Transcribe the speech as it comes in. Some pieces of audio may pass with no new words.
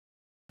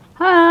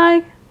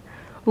Hi,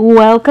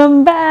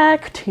 welcome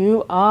back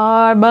to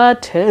our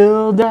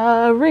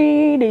Matilda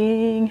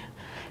reading.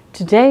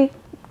 Today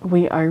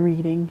we are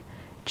reading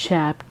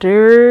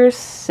Chapter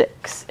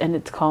 6 and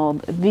it's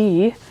called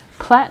The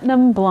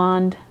Platinum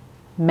Blonde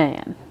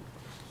Man.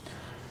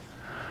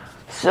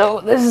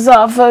 So this is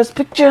our first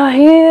picture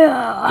here.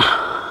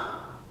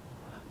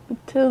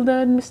 Matilda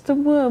and Mr.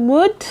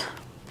 Wormwood.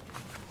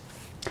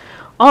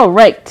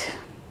 Alright,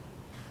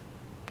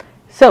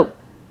 so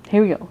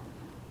here we go.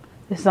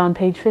 This is on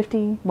page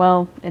 50.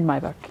 Well, in my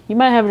book. You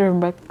might have a different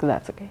book, but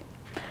that's okay.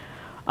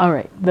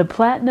 Alright, The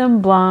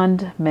Platinum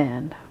Blonde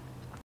Man.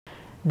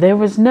 There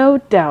was no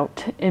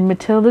doubt in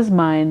Matilda's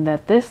mind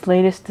that this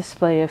latest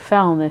display of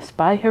foulness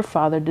by her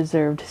father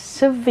deserved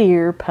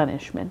severe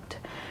punishment.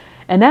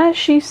 And as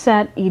she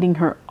sat eating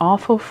her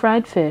awful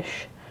fried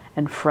fish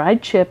and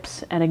fried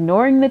chips and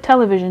ignoring the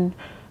television,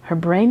 her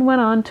brain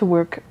went on to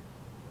work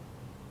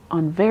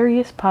on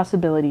various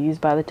possibilities.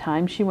 By the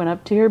time she went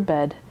up to her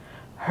bed,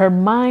 her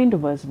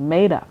mind was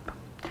made up.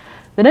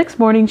 The next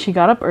morning she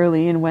got up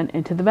early and went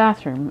into the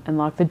bathroom and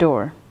locked the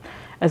door.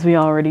 As we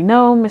already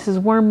know, Mrs.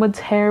 Wormwood's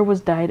hair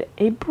was dyed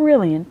a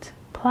brilliant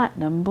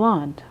platinum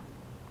blonde.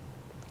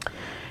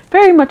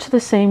 Very much the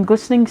same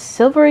glistening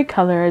silvery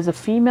color as a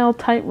female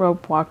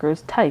tightrope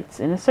walker's tights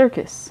in a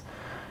circus.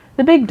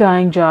 The big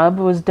dyeing job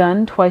was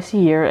done twice a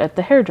year at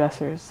the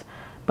hairdresser's,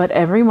 but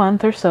every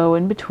month or so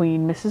in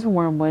between, Mrs.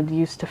 Wormwood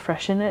used to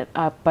freshen it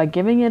up by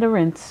giving it a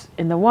rinse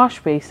in the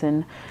wash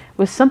basin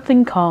with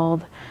something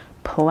called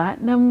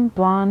platinum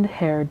blonde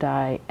hair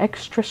dye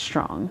extra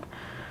strong.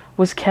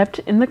 Was kept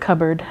in the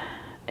cupboard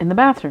in the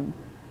bathroom.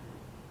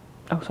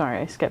 Oh, sorry,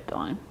 I skipped a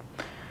line.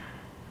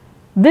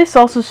 This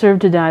also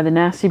served to dye the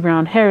nasty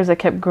brown hairs that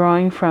kept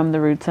growing from the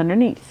roots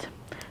underneath.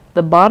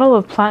 The bottle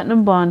of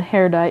platinum blonde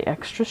hair dye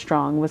extra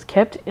strong was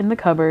kept in the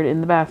cupboard in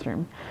the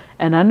bathroom,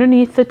 and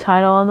underneath the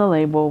title on the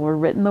label were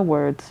written the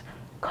words,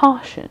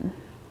 "Caution.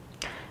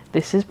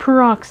 This is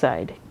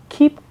peroxide.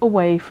 Keep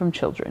away from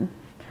children."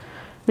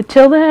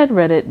 Matilda had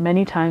read it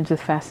many times with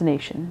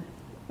fascination.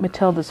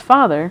 Matilda's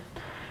father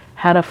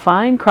had a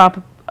fine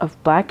crop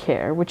of black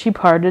hair, which he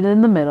parted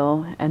in the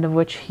middle, and of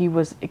which he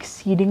was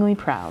exceedingly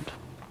proud.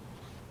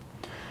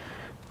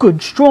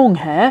 "Good strong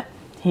hair,"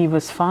 he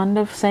was fond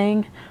of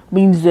saying,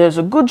 "means there's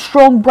a good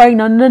strong brain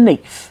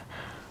underneath."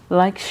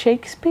 "Like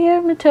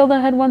Shakespeare,"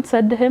 Matilda had once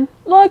said to him.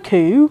 "Like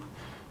who?"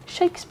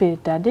 "Shakespeare,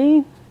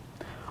 Daddy."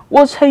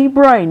 "Was he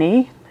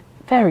brainy?"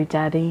 "Very,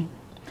 Daddy."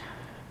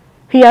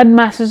 "He had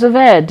masses of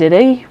hair, did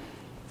he?"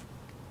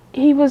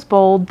 "He was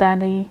bald,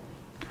 Daddy."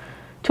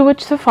 To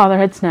which the father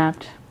had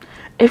snapped,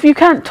 "If you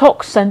can't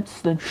talk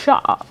sense, then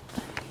shut up."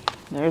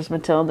 There's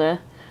Matilda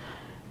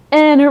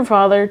and her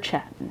father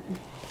chatting.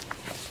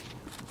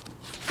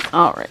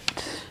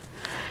 Alright.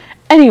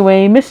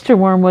 Anyway, Mr.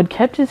 Wormwood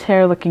kept his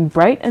hair looking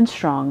bright and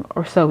strong,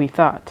 or so he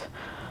thought,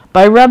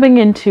 by rubbing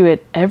into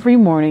it every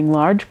morning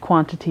large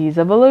quantities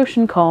of a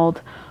lotion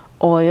called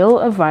Oil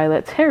of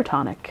Violets Hair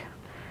Tonic.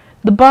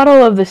 The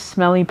bottle of this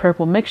smelly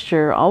purple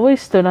mixture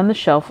always stood on the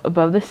shelf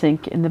above the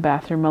sink in the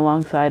bathroom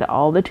alongside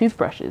all the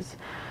toothbrushes,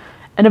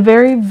 and a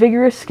very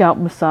vigorous scalp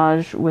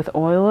massage with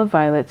oil of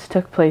violets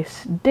took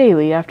place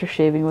daily after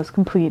shaving was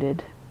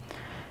completed.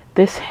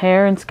 This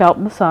hair and scalp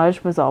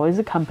massage was always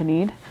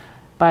accompanied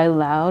by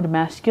loud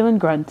masculine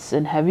grunts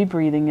and heavy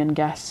breathing and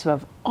gasps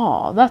of,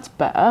 "Aw, that's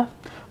better.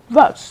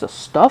 That's the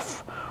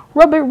stuff.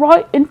 Rub it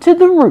right into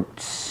the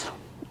roots,"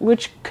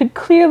 which could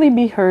clearly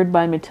be heard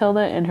by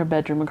Matilda in her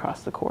bedroom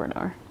across the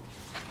corridor.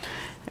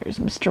 There's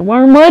Mr.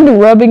 Wormwood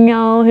rubbing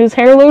all his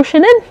hair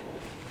lotion in.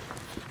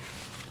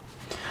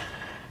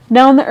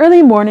 Now in the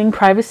early morning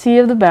privacy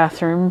of the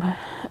bathroom,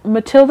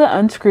 Matilda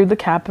unscrewed the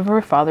cap of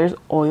her father's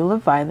oil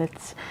of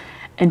violets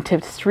and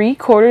tipped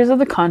 3/4 of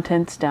the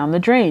contents down the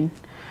drain.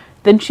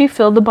 Then she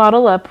filled the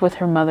bottle up with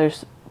her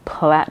mother's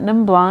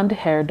platinum blonde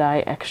hair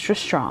dye extra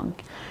strong.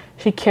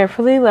 She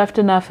carefully left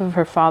enough of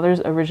her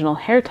father's original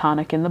hair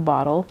tonic in the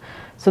bottle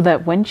so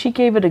that when she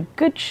gave it a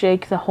good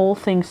shake, the whole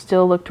thing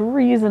still looked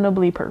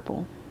reasonably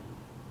purple.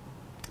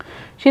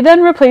 She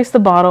then replaced the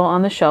bottle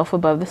on the shelf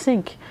above the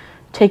sink,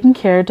 taking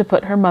care to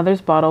put her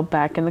mother's bottle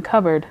back in the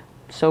cupboard.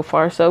 So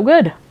far, so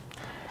good.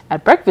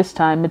 At breakfast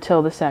time,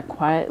 Matilda sat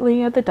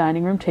quietly at the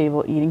dining room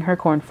table eating her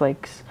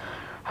cornflakes.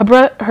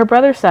 Her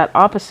brother sat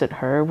opposite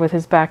her, with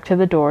his back to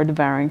the door,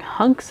 devouring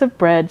hunks of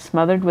bread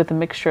smothered with a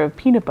mixture of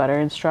peanut butter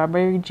and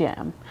strawberry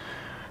jam.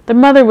 The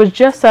mother was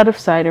just out of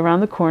sight around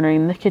the corner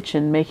in the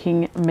kitchen,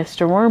 making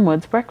Mr.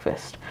 Wormwood's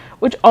breakfast,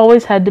 which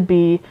always had to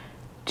be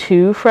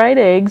 2 fried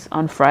eggs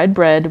on fried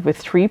bread with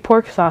 3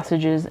 pork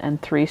sausages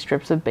and 3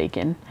 strips of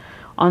bacon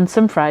on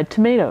some fried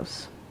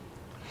tomatoes.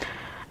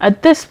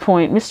 At this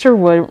point, Mr.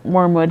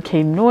 Wormwood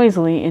came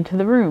noisily into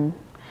the room.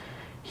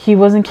 He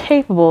was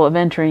incapable of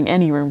entering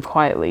any room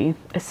quietly,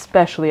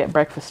 especially at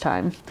breakfast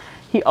time.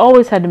 He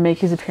always had to make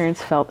his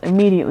appearance felt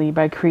immediately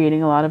by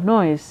creating a lot of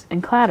noise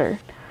and clatter.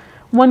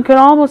 One could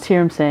almost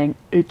hear him saying,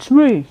 "It's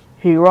me.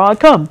 Here I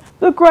come.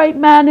 The great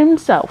man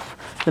himself.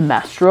 The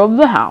master of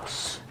the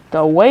house.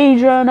 The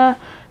wage earner.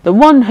 the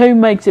one who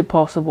makes it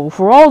possible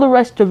for all the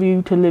rest of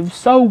you to live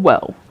so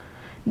well.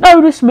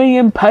 Notice me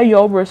and pay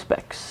your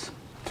respects."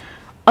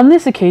 On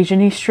this occasion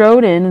he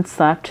strode in and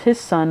slapped his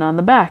son on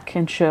the back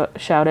and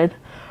shouted,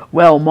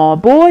 "Well, my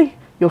boy,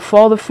 your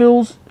father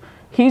feels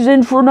he's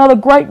in for another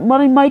great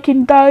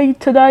money-making day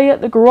today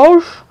at the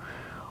garage.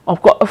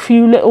 I've got a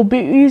few little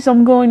beauties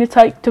I'm going to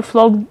take to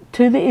flog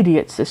to the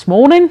idiots this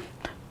morning.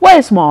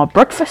 Where's my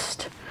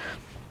breakfast?"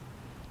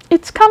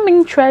 "It's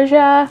coming,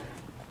 treasure,"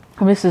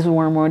 Mrs.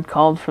 Wormwood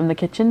called from the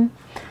kitchen.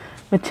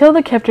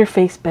 Matilda kept her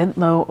face bent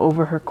low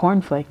over her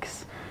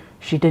cornflakes.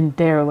 She didn't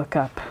dare look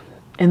up.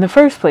 In the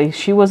first place,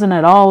 she wasn't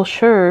at all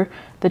sure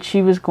that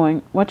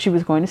what she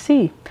was going to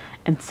see.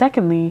 And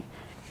secondly,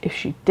 if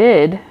she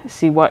did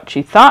see what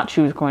she thought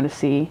she was going to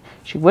see,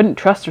 she wouldn't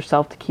trust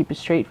herself to keep a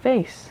straight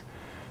face.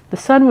 The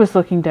son was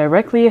looking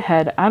directly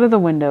ahead out of the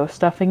window,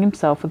 stuffing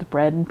himself with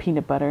bread and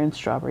peanut butter and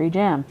strawberry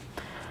jam.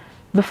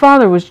 The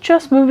father was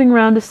just moving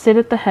round to sit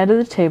at the head of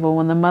the table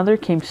when the mother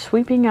came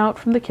sweeping out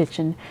from the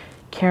kitchen,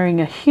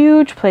 carrying a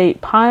huge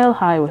plate pile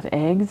high with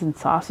eggs and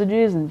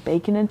sausages and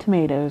bacon and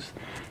tomatoes.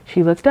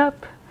 She looked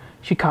up.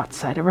 She caught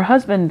sight of her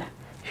husband.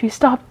 She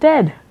stopped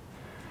dead.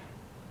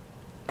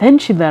 Then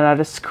she let out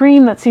a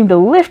scream that seemed to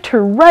lift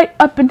her right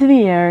up into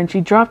the air, and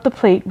she dropped the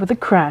plate with a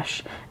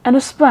crash and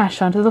a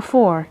splash onto the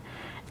floor.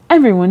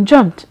 Everyone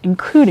jumped,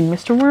 including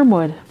Mr.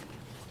 Wormwood.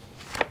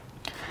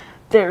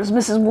 There's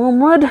Mrs.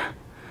 Wormwood,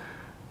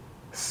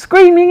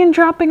 screaming and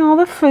dropping all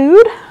the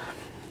food.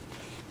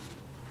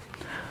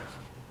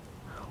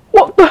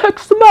 "What the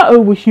heck's the matter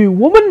with you,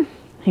 woman?"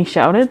 he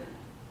shouted.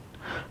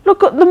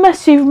 "Look at the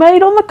mess you've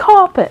made on the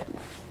carpet."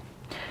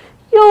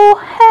 "Your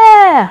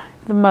hair!"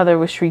 the mother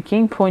was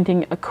shrieking,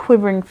 pointing a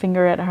quivering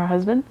finger at her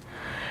husband.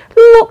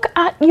 "Look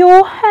at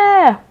your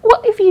hair!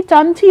 What have you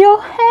done to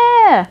your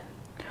hair?"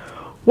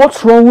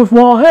 "What's wrong with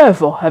my hair,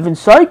 for heaven's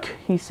sake?"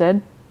 he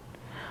said.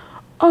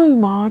 "Oh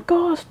my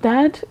gosh,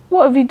 Dad,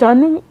 what have you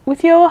done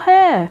with your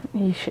hair?"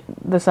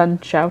 the son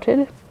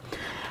shouted.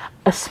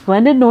 A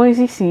splendid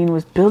noisy scene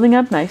was building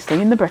up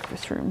nicely in the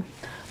breakfast room.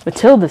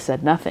 Matilda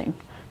said nothing.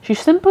 She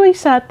simply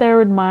sat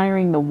there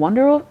admiring the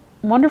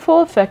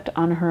wonderful effect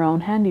on her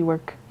own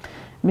handiwork.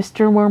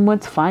 Mr.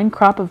 Wormwood's fine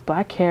crop of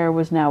black hair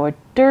was now a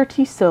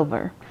dirty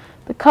silver,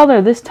 the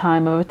color this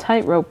time of a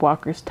tightrope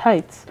walker's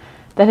tights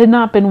that had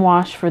not been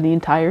washed for the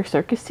entire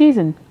circus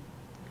season.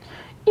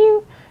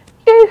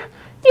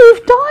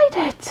 You've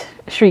dyed it!"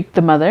 shrieked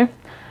the mother.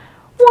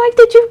 "Why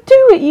did you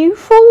do it, you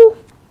fool?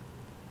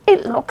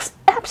 It looks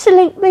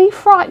absolutely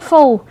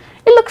frightful.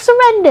 It looks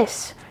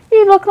horrendous.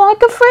 You look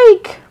like a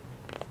freak."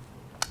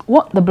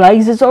 "What the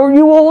blazes are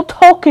you all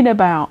talking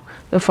about?"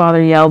 the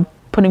father yelled,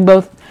 putting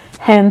both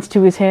hands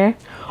to his hair.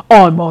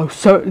 "I most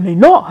certainly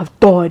not have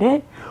dyed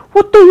it.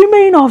 What do you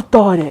mean I've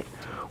dyed it?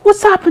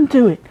 What's happened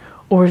to it?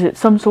 Or is it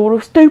some sort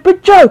of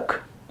stupid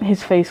joke?"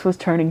 His face was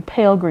turning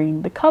pale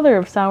green, the color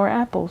of sour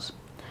apples.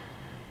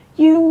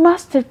 "You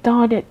must have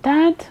dyed it,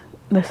 Dad,"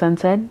 the son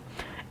said.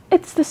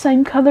 "It's the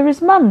same color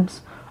as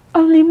Mum's,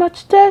 only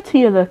much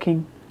dirtier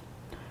looking."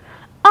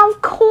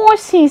 "Of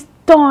course he's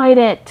dyed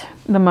it,"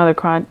 the mother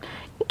cried.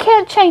 "You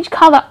can't change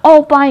color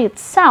all by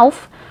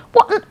itself.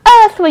 What on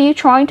earth were you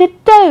trying to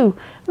do?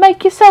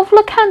 Make yourself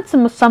look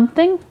handsome or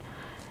something?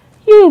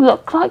 You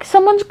look like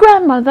someone's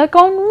grandmother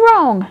gone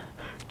wrong."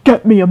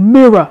 "Get me a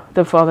mirror,"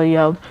 the father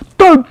yelled.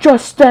 "Don't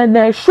just stand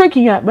there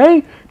shrieking at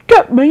me.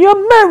 Get me a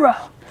mirror."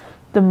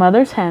 The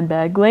mother's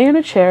handbag lay in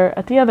a chair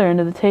at the other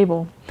end of the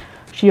table.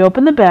 She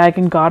opened the bag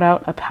and got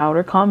out a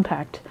powder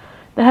compact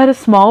that had a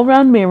small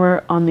round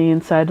mirror on the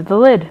inside of the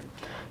lid.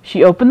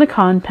 She opened the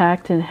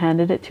compact and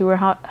handed it to her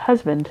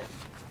husband.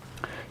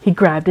 He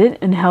grabbed it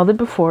and held it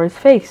before his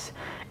face,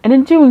 and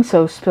in doing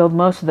so spilled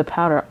most of the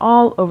powder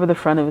all over the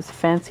front of his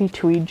fancy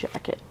tweed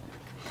jacket.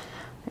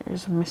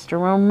 There's Mr.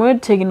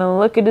 Wormwood taking a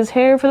look at his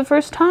hair for the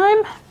first time.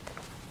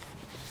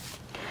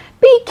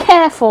 "Be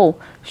careful!"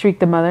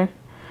 shrieked the mother.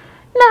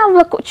 "Now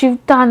look what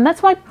you've done.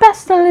 That's my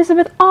best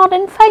Elizabeth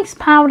Arden face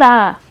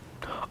powder."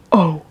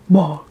 "Oh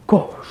my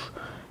gosh!"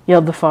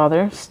 yelled the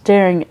father,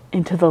 staring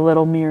into the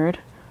little mirror.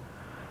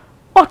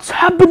 "What's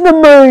happened to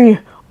me?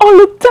 I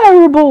look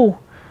terrible.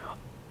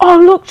 I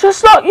look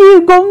just like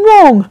you gone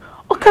wrong.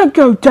 I can't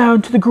go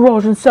down to the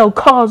garage and sell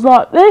cars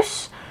like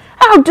this.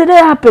 How did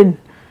it happen?"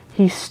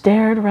 He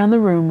stared around the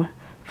room,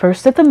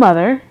 first at the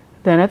mother,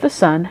 then at the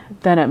son,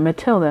 then at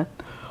Matilda.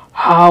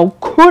 "How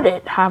could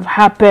it have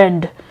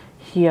happened?"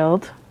 he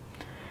yelled.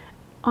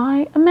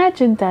 "I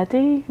imagined,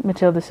 Daddy,"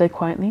 Matilda said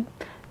quietly,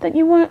 "that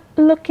you weren't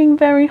looking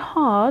very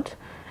hard,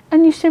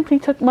 and you simply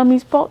took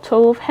Mummy's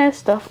bottle of hair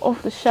stuff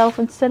off the shelf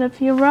instead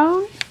of your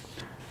own."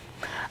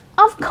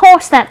 "Of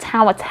course that's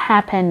how it's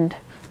happened,"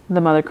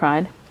 the mother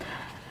cried.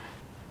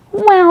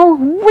 "Well,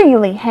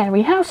 really,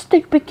 Harry, how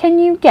stupid can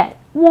you get?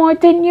 Why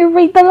didn't you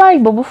read the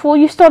label before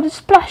you started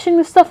splashing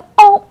the stuff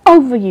all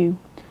over you?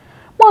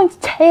 Mine's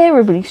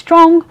terribly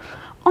strong.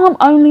 I'm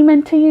only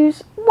meant to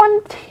use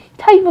 1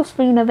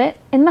 tablespoon of it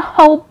in the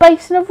whole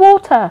basin of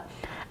water,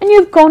 and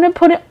you've gone and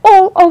put it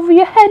all over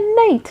your head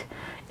neat.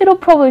 It'll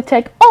probably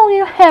take all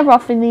your hair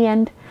off in the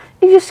end.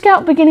 Is your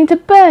scalp beginning to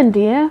burn,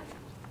 dear?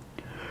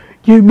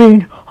 You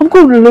mean I'm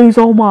going to lose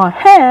all my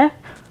hair?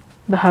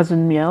 The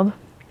husband yelled.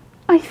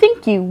 I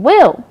think you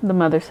will, the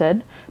mother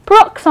said.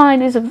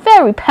 Peroxide is a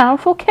very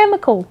powerful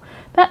chemical.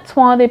 That's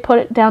why they put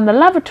it down the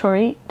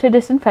lavatory to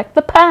disinfect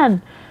the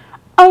pan.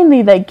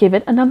 Only they give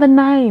it another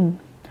name.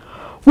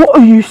 What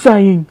are you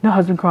saying? The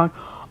husband cried.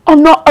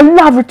 I'm not a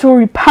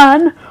lavatory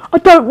pan. I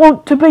don't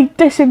want to be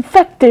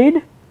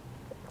disinfected.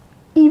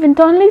 Even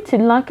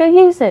diluted like I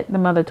use it, the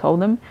mother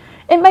told him.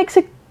 It makes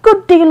a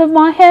good deal of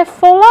my hair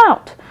fall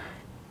out.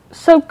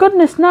 So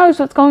goodness knows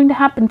what's going to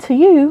happen to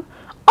you.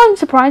 I'm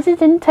surprised it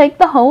didn't take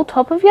the whole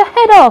top of your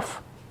head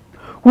off.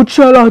 What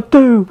shall I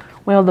do?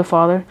 Wailed the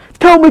father.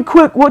 Tell me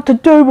quick what to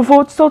do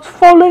before it starts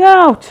falling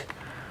out.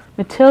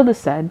 Matilda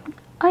said,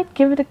 I'd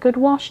give it a good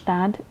wash,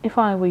 Dad, if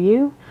I were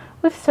you,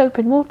 with soap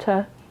and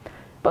water.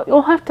 But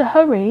you'll have to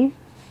hurry.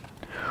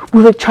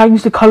 Will it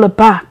change the colour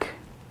back?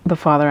 The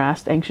father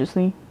asked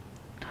anxiously.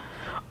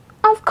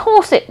 Of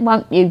course it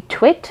won't, you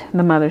twit,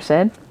 the mother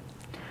said.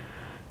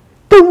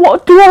 Then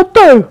what do I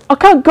do? I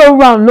can't go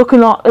around looking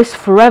like this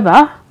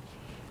forever.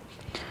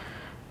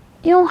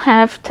 You'll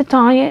have to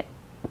dye it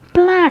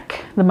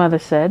black, the mother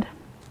said.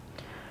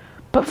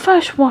 But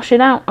first wash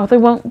it out or there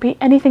won't be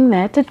anything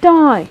there to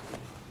dye.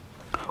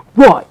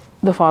 Right,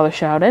 the father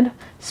shouted,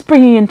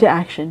 springing into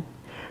action.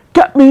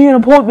 Get me an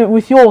appointment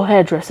with your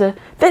hairdresser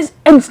this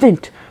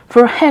instant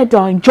for a hair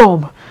dyeing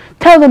job.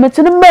 Tell them it's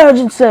an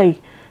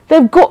emergency.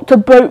 They've got to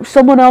boot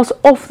someone else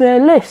off their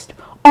list.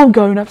 I'm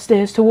going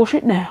upstairs to wash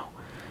it now.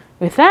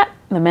 With that,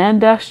 the man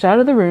dashed out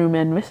of the room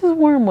and Mrs.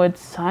 Wormwood,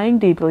 sighing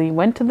deeply,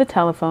 went to the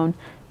telephone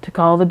to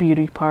call the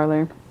beauty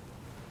parlor.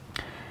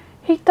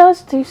 He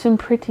does do some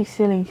pretty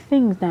silly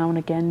things now and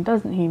again,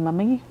 doesn't he,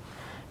 Mummy?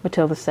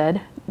 Matilda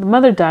said. The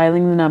mother,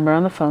 dialing the number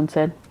on the phone,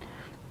 said,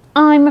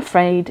 I'm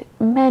afraid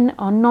men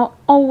are not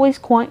always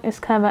quite as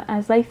clever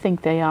as they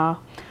think they are.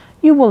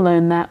 You will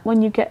learn that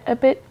when you get a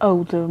bit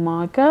older,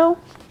 my girl.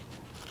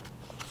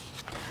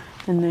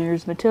 And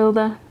there's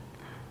Matilda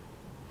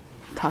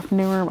talking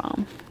to her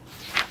mom.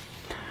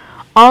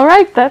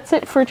 Alright, that's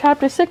it for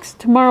chapter 6.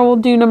 Tomorrow we'll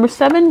do number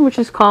 7, which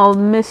is called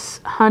Miss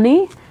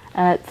Honey,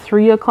 at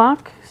 3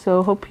 o'clock.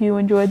 So hope you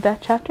enjoyed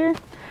that chapter.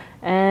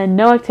 And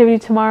no activity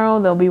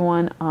tomorrow. There'll be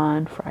one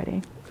on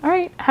Friday.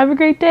 Alright, have a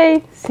great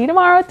day. See you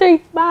tomorrow at 3.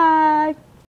 Bye!